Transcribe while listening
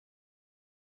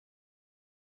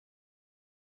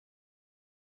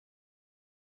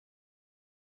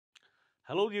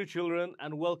Hello, dear children,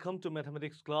 and welcome to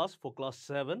mathematics class for class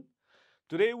 7.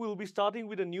 Today, we'll be starting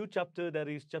with a new chapter, that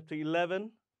is chapter 11,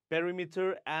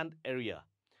 perimeter and area.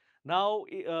 Now,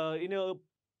 in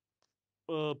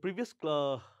a previous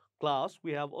class,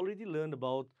 we have already learned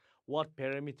about what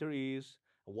perimeter is,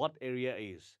 what area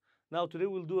is. Now, today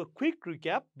we'll do a quick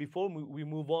recap before we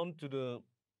move on to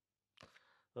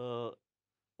uh,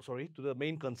 the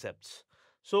main concepts.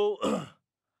 So,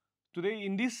 today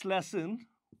in this lesson,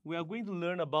 we are going to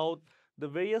learn about the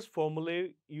various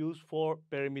formulae used for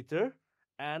perimeter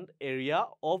and area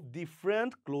of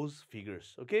different closed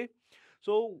figures. Okay,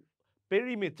 so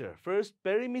perimeter. First,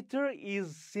 perimeter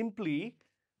is simply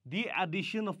the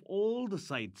addition of all the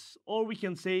sides, or we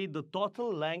can say the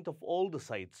total length of all the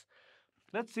sides.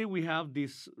 Let's say we have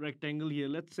this rectangle here.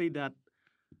 Let's say that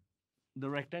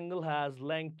the rectangle has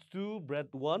length 2,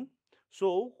 breadth 1.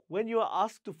 So when you are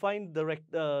asked to find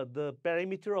the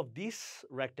perimeter of this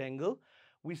rectangle,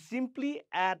 we simply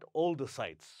add all the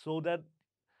sides. So that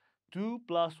 2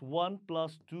 plus 1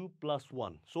 plus 2 plus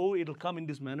 1. So it will come in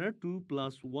this manner, 2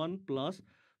 plus 1 plus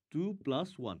 2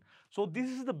 plus 1. So this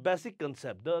is the basic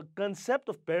concept. The concept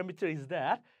of perimeter is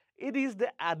that it is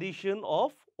the addition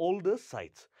of all the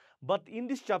sides. But in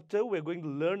this chapter, we're going to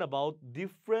learn about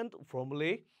different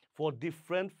formulae for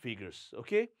different figures.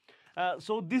 Okay,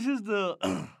 so this is the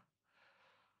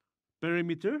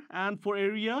perimeter, and for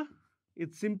area,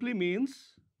 it simply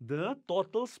means the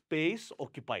total space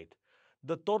occupied.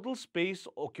 The total space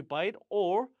occupied,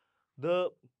 or the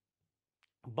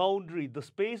boundary, the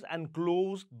space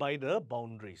enclosed by the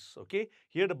boundaries. Okay,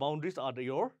 here the boundaries are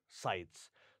your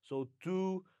sides. So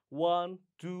 2, 1,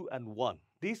 2, and 1.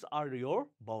 These are your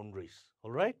boundaries.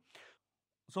 All right.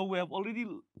 So we have already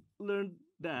learned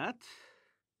that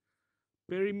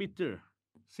perimeter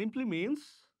simply means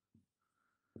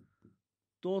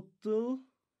total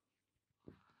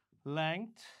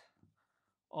length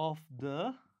of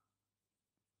the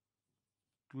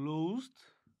closed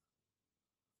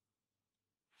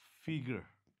figure,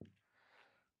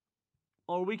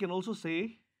 or we can also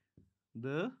say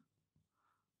the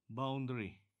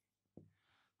boundary.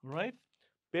 Right?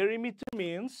 Perimeter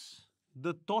means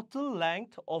the total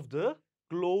length of the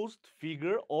closed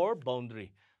figure or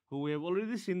boundary. So we have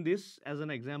already seen this as an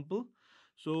example.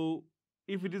 So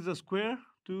if it is a square,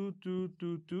 2, 2,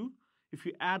 2, 2, if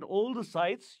you add all the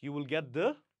sides, you will get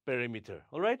the perimeter.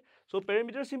 All right? So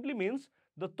perimeter simply means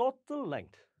the total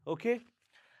length. Okay?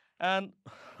 And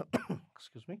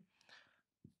excuse me.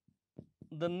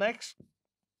 The next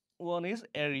one is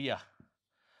area.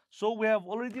 So we have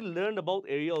already learned about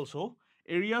area also.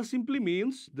 Area simply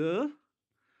means the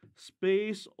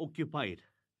space occupied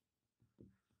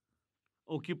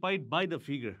by the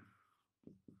figure,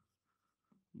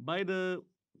 by the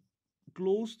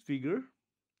closed figure.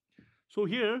 So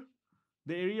here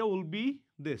the area will be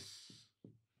this,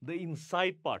 the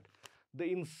inside part, the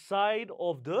inside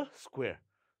of the square.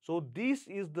 So this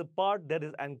is the part that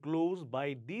is enclosed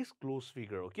by this closed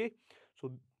figure. Okay,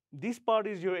 so this part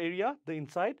is your area, the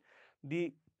inside.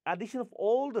 The addition of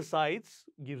all the sides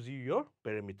gives you your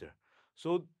perimeter.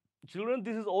 So children,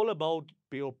 this is all about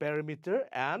your perimeter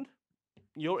and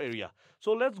your area.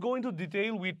 So let's go into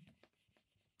detail with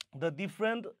the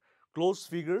different closed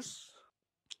figures.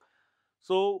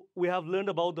 So we have learned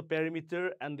about the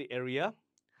perimeter and the area.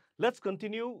 Let's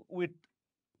continue with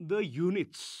the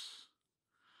units.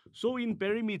 So in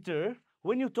perimeter,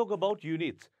 when you talk about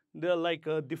units, they're like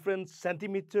a different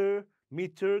centimeter,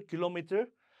 meter, kilometer.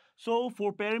 So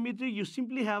for perimeter, you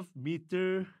simply have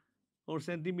meter or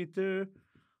centimeter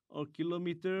or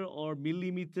kilometer or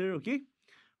millimeter. Okay.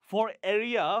 For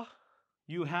area,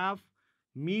 you have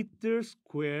meter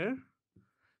square,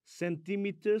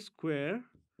 centimeter square,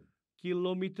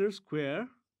 kilometer square,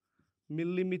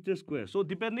 millimeter square. So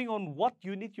depending on what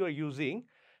unit you are using,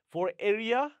 for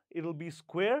area, it will be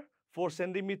square. For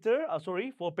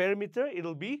for perimeter, it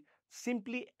will be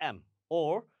simply m,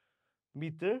 or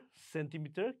meter,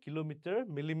 centimeter, kilometer,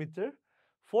 millimeter.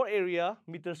 For area,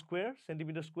 meter square,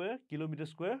 centimeter square, kilometer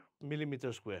square,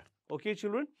 millimeter square. Okay,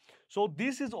 children? So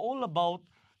this is all about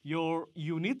your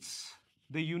units,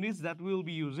 the units that we will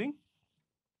be using.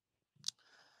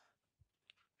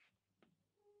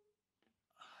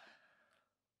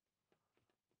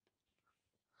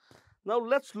 Now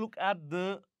let's look at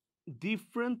the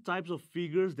different types of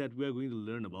figures that we are going to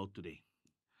learn about today.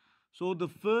 So the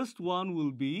first one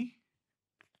will be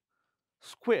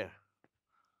square.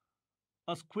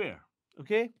 A square,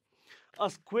 okay? A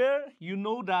square, you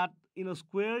know that in a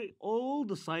square, all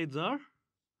the sides are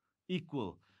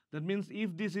equal. That means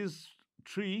if this is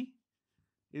 3,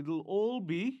 it will all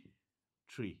be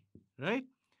 3, right?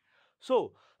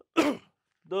 So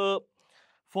the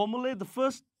formula, the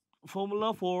first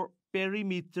formula for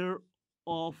perimeter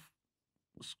of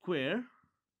square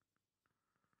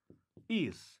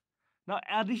is, now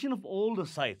addition of all the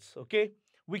sides, okay?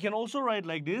 We can also write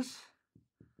like this,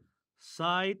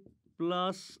 side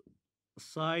plus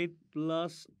side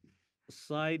plus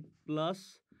side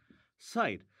plus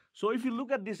side. So if you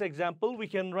look at this example, we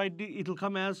can write it will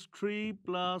come as 3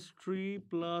 plus 3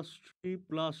 plus 3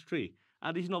 plus 3,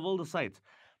 addition of all the sides.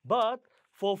 But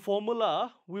for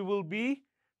formula, we will be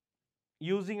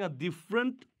using a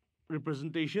different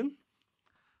representation.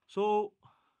 So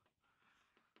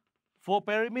for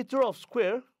perimeter of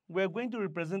square, we are going to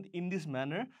represent in this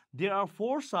manner. There are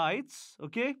 4 sides,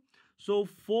 okay? So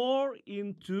 4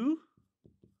 into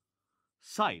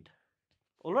side,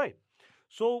 all right?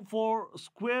 So for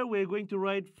square, we're going to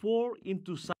write 4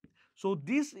 into side. So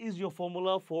this is your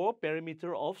formula for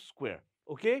perimeter of square,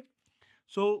 okay?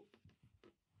 So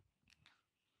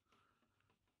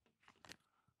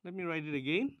let me write it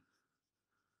again.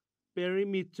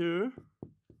 Perimeter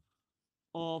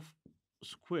of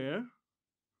square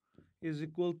is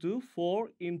equal to 4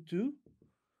 into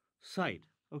side,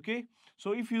 okay?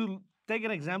 So if you take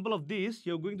an example of this,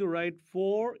 you're going to write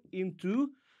 4 into,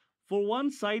 for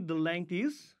one side the length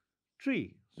is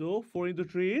 3. So 4 into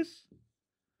 3 is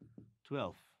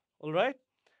 12, all right?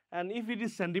 And if it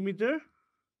is centimeter,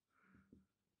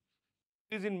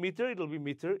 if it is in meter, it will be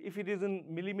meter. If it is in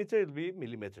millimeter, it will be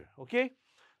millimeter, okay?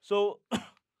 So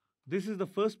this is the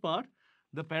first part,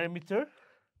 the perimeter.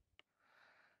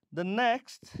 The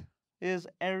next is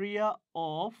area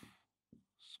of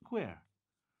square.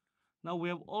 Now we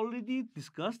have already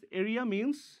discussed area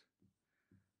means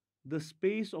the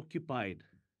space occupied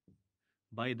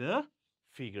by the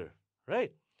figure,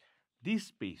 right? This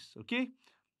space, okay?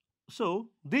 So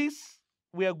this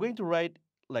we are going to write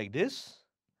like this,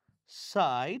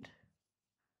 side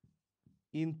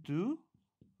into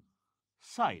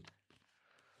side.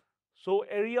 So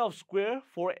area of square,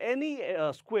 for any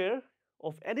square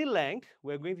of any length,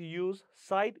 we are going to use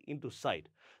side into side.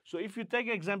 So if you take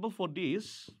an example for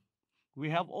this, we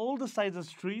have all the sides as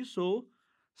 3, so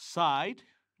side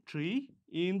 3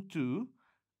 into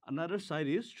another side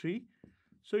is 3.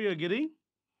 So you are getting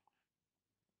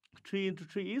 3 into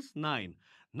 3 is 9.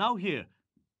 Now here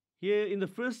in the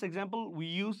first example, we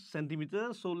use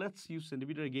centimeter, so let's use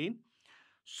centimeter again.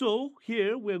 So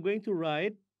here we are going to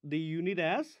write the unit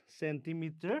as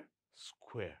centimeter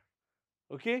square,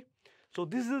 okay? So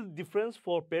this is the difference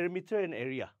for perimeter and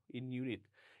area in unit.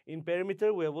 In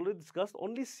perimeter, we have already discussed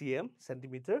only cm,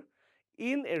 centimeter.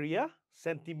 In area,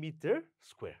 centimeter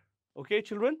square. Okay,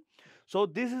 children? So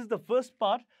this is the first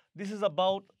part. This is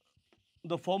about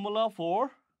the formula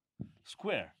for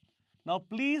square. Now,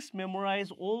 please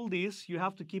memorize all this. You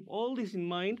have to keep all this in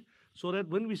mind so that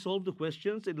when we solve the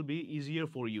questions, it will be easier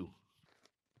for you.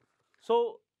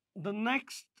 So the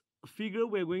next figure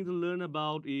we're going to learn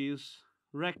about is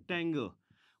rectangle.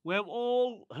 We have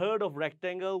all heard of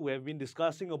rectangle. We have been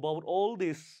discussing about all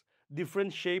these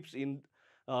different shapes in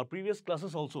previous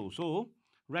classes also. So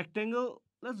rectangle,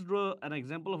 let's draw an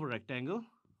example of a rectangle.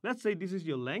 Let's say this is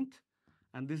your length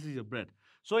and this is your breadth.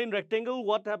 So in rectangle,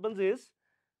 what happens is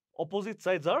opposite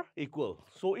sides are equal.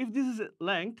 So if this is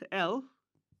length L,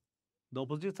 the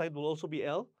opposite side will also be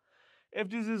L. If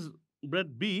this is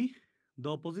breadth B,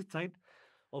 the opposite side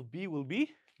of B will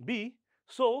be B.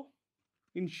 So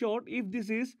in short, if this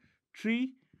is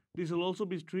 3, this will also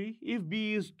be 3. If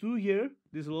B is 2 here,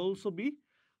 this will also be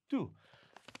 2.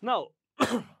 Now,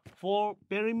 for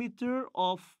perimeter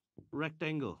of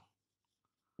rectangle,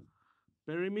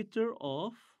 perimeter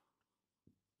of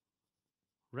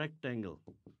rectangle.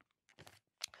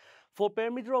 For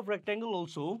perimeter of rectangle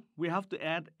also, we have to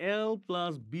add L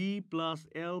plus B plus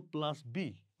L plus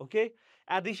B, okay?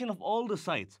 Addition of all the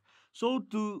sides. So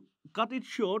to cut it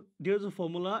short, there's a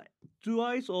formula,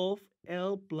 twice of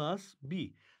L plus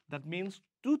B. That means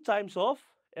 2 times of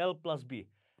L plus B.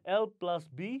 L plus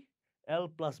B, L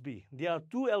plus B. There are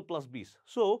 2 L plus B's.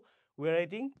 So we're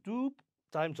writing 2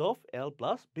 times of L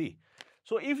plus B.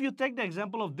 So if you take the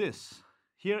example of this,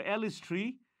 here L is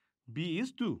 3, B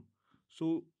is 2.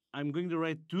 So I'm going to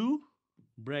write 2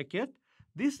 bracket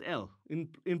this L.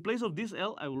 In place of this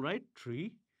L, I will write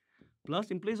 3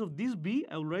 plus in place of this B,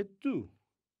 I will write 2.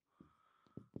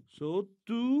 So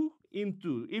 2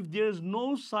 into, if there is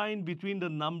no sign between the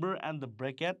number and the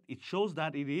bracket, it shows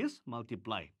that it is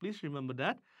multiply. Please remember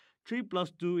that. 3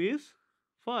 plus 2 is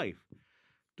 5.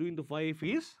 2 into 5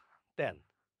 is 10.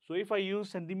 So if I use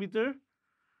centimeter,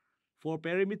 for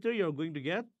perimeter, you're going to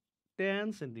get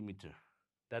 10 centimeter.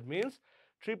 That means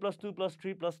 3 plus 2 plus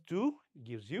 3 plus 2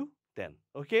 gives you 10.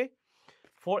 Okay?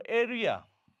 For area,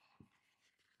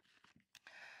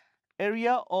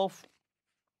 area of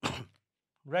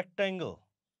rectangle.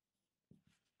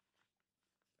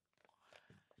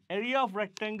 Area of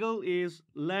rectangle is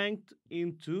length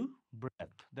into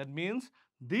breadth. That means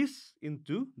this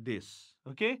into this.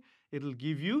 Okay, it will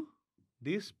give you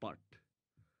this part.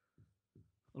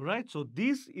 All right, so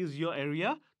this is your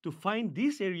area. To find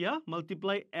this area,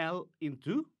 multiply L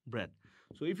into breadth.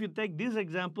 So if you take this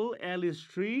example, L is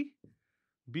 3,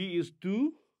 B is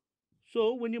 2.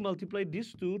 So when you multiply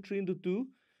these two, 3 into 2,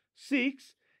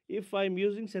 6. If I'm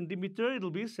using centimeter, it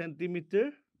will be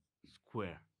centimeter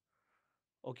square.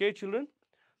 Okay, children?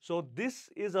 So this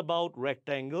is about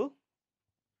rectangle.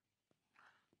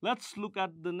 Let's look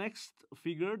at the next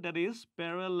figure, that is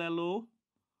parallelogram.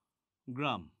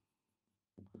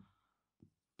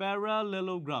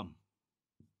 Parallelogram.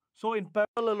 So in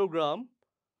parallelogram,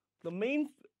 the main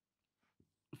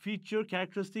feature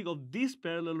characteristic of this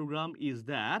parallelogram is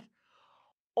that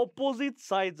opposite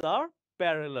sides are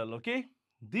parallel. Okay,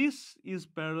 this is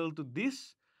parallel to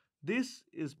this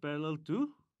is parallel to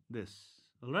this.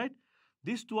 All right,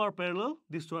 these two are parallel,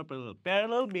 these two are parallel.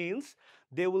 Parallel means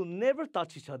they will never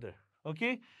touch each other.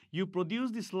 Okay, you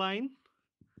produce this line,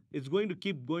 it's going to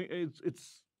keep going,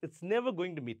 it's never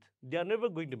going to meet. They are never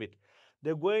going to meet.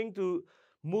 They're going to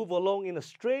move along in a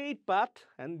straight path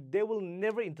and they will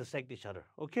never intersect each other.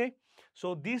 Okay,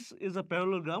 so this is a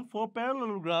parallelogram. For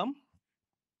parallelogram,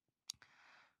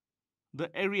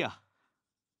 the area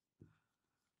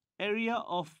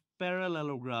of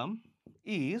parallelogram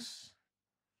is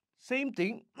same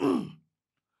thing.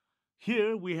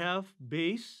 Here we have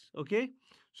base. Okay,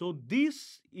 so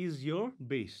this is your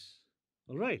base.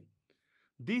 All right,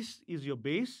 this is your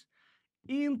base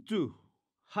into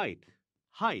height.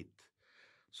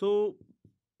 So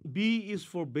B is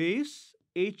for base,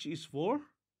 H is for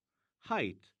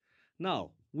height.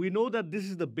 Now we know that this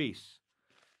is the base,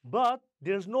 but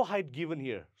there's no height given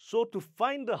here. So to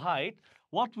find the height,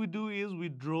 what we do is we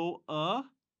draw a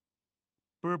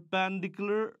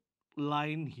perpendicular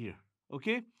line here.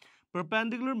 Okay,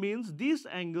 perpendicular means this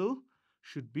angle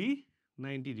should be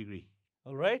 90 degree.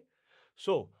 All right,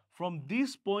 so from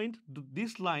this point to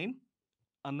this line,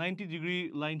 a 90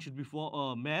 degree line should be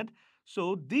made.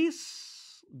 So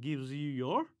this gives you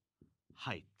your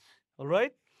height. All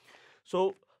right,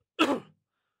 so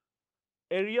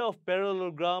area of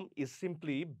parallelogram is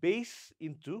simply base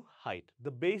into height.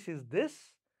 The base is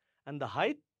this, and the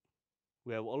height,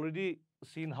 we have already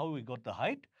seen how we got the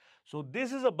height. So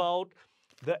this is about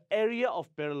the area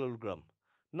of parallelogram.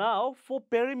 Now for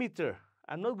perimeter,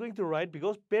 I'm not going to write,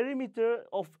 because perimeter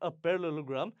of a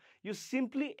parallelogram, you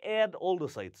simply add all the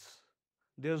sides.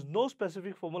 There's no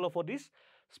specific formula for this.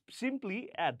 Simply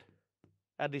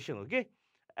addition. Okay,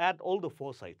 add all the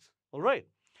four sides. All right,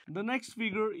 the next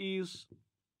figure is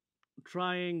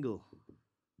triangle.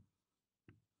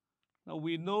 Now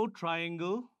we know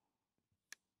triangle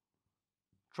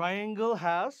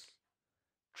has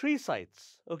three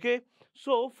sides. Okay,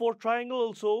 so for triangle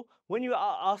also, when you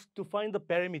are asked to find the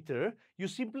perimeter, you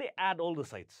simply add all the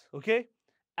sides. Okay,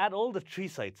 add all the three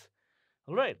sides.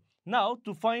 All right, now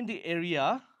to find the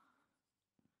area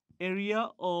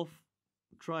of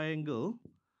triangle,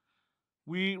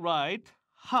 we write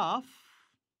half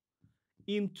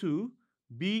into,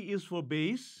 B is for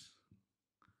base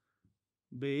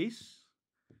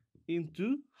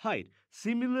into height.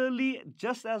 Similarly,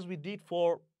 just as we did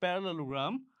for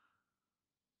parallelogram,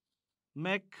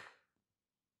 make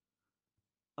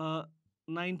a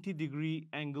 90 degree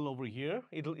angle over here.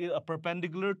 It'll be a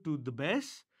perpendicular to the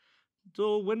base.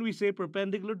 So when we say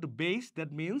perpendicular to base,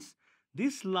 that means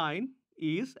this line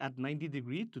is at 90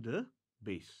 degree to the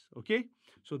base. Okay,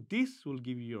 so this will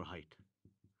give you your height.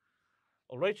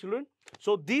 All right, children,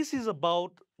 so this is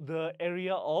about the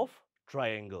area of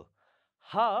triangle,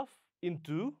 half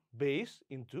into base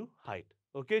into height.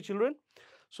 Okay, children,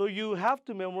 so you have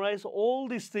to memorize all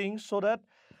these things so that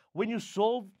when you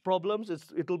solve problems,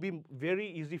 it will be very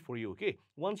easy for you. Okay,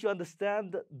 once you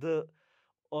understand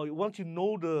once you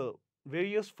know the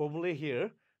various formulae here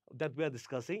that we are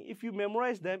discussing, if you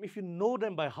memorize them, if you know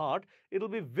them by heart, it will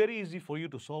be very easy for you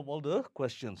to solve all the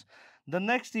questions. The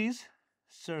next is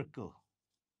circle.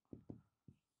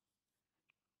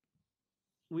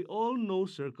 We all know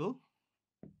circle,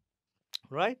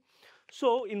 right?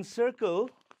 So in circle,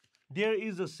 there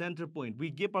is a center point.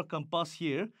 We keep our compass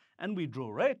here and we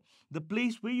draw, right? The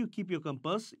place where you keep your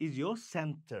compass is your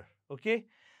center. Okay,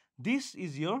 this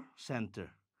is your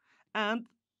center. And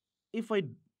if I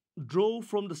draw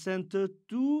from the center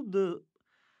to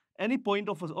any point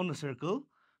on a circle,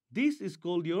 this is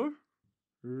called your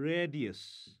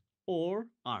radius or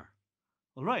R.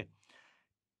 All right.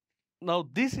 Now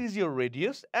this is your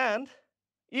radius, and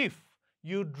if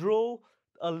you draw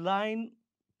a line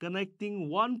connecting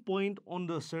one point on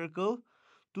the circle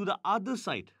to the other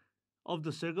side of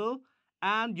the circle,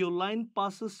 and your line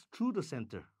passes through the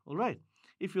center, all right?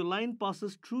 If your line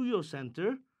passes through your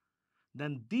center,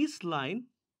 then this line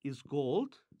is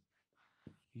called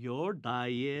your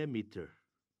diameter,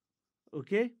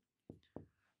 okay?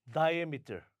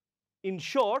 Diameter. In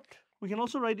short, we can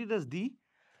also write it as D.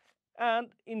 And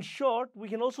in short, we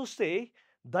can also say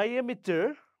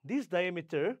diameter, this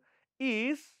diameter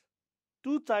is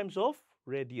 2 times of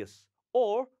radius.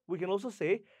 Or we can also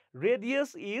say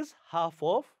radius is half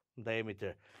of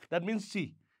diameter. That means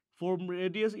see, from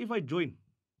radius, if I join,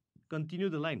 continue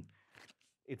the line,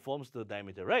 it forms the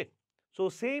diameter, right? So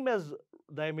same as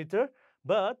diameter,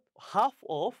 but half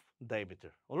of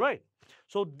diameter, all right?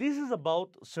 So this is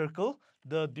about circle,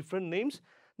 the different names.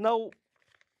 Now,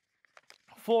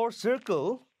 for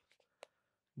circle,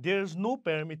 there's no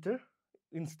perimeter.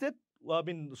 Instead,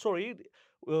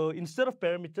 instead of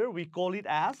perimeter, we call it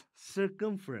as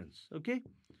circumference, okay?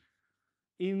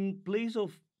 In place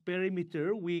of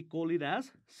perimeter, we call it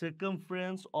as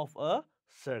circumference of a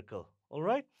circle, all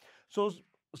right? So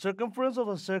circumference of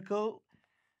a circle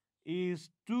is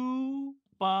 2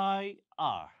 pi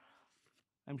r.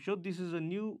 I'm sure this is a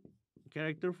new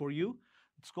character for you.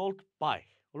 It's called pi,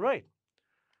 all right?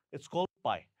 It's called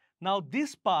pi. Now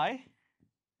this pi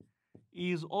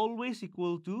is always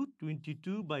equal to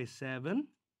 22 by 7,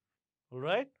 all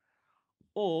right?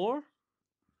 Or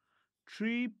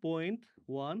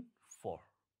 3.14,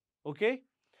 okay?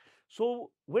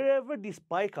 So wherever this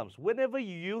pi comes, whenever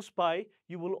you use pi,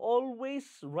 you will always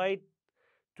write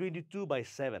 22 by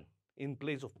 7 in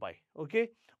place of pi, okay?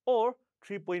 Or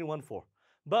 3.14.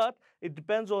 But it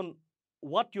depends on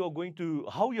what you're going to,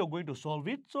 how you're going to solve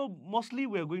it. So mostly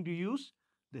we are going to use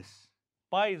this.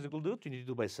 Pi is equal to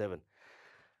 22 by 7.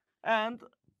 And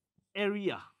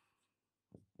area.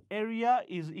 Area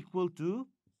is equal to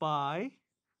pi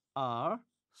r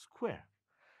square.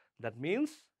 That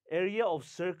means area of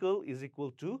circle is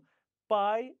equal to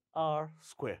pi r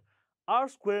square. R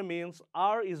square means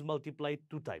r is multiplied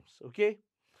 2 times, okay?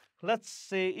 Let's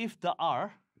say if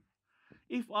r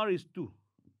is 2,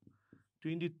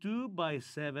 22 by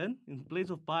 7 in place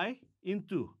of pi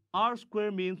into r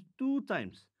square means 2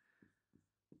 times.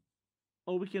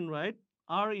 Or we can write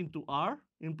r into r.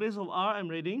 In place of r, I'm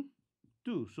writing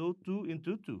 2. So 2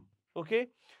 into 2, okay?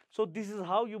 So this is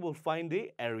how you will find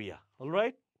the area, all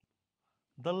right?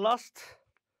 The last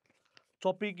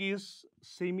topic is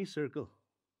semicircle.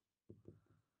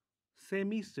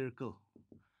 Semicircle.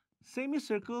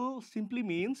 Semicircle simply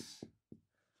means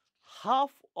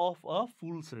half of a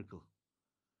full circle.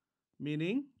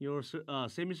 Meaning your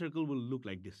semicircle will look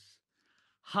like this.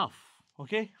 Half,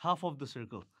 okay? Half of the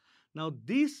circle. Now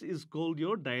this is called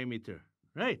your diameter,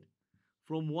 right?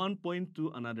 From one point to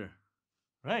another,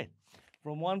 right?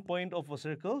 From one point of a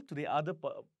circle to the other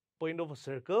point of a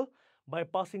circle by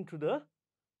passing through the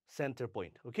center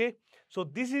point, okay? So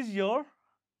this is your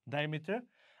diameter.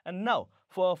 And now,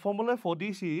 for a formula for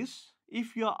this is,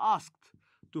 if you are asked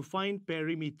to find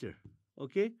perimeter,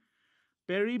 okay?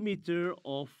 Perimeter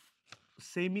of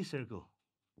semicircle.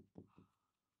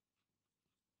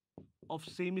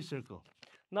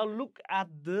 Now look at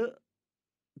the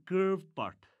curved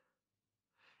part.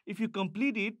 If you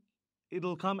complete it,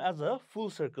 it'll come as a full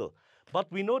circle. But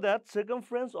we know that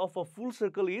circumference of a full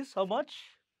circle is how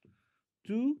much?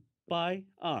 2 pi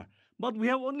r. But we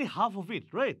have only half of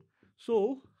it, right?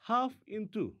 So half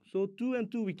into. So 2 and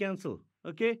 2 we cancel,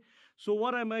 okay? So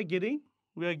what am I getting?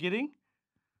 We are getting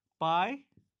pi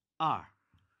r,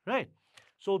 right?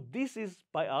 So this is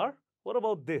pi r. What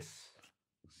about this?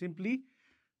 Simply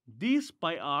this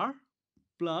pi r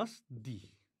plus d.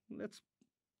 Let's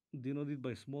denote it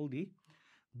by small d.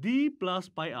 D plus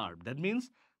pi r. That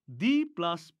means d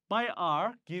plus pi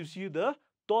r gives you the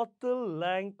total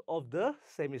length of the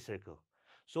semicircle.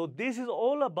 So this is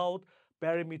all about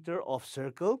perimeter of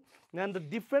circle and the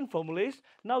different formulas.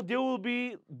 Now there will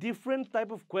be different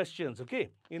type of questions,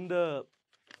 okay? In the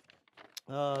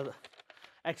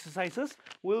exercises,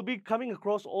 we'll be coming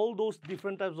across all those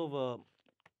different types of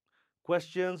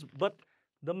questions, but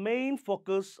the main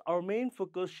focus, our main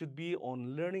focus should be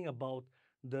on learning about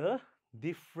the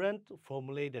different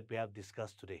formulae that we have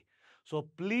discussed today. So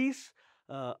please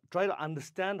try to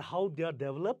understand how they are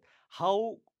developed,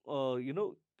 how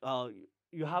you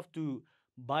have to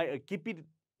keep it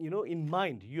in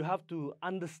mind. You have to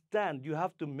understand, you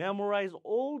have to memorize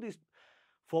all these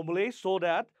formulae so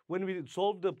that when we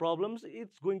solve the problems,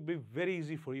 it's going to be very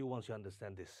easy for you once you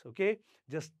understand this, okay?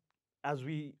 Just as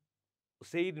we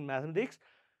say it in mathematics,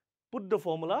 put the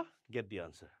formula, get the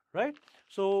answer, right?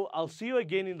 So I'll see you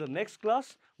again in the next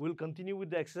class. We'll continue with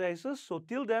the exercises. So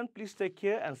till then, please take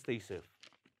care and stay safe.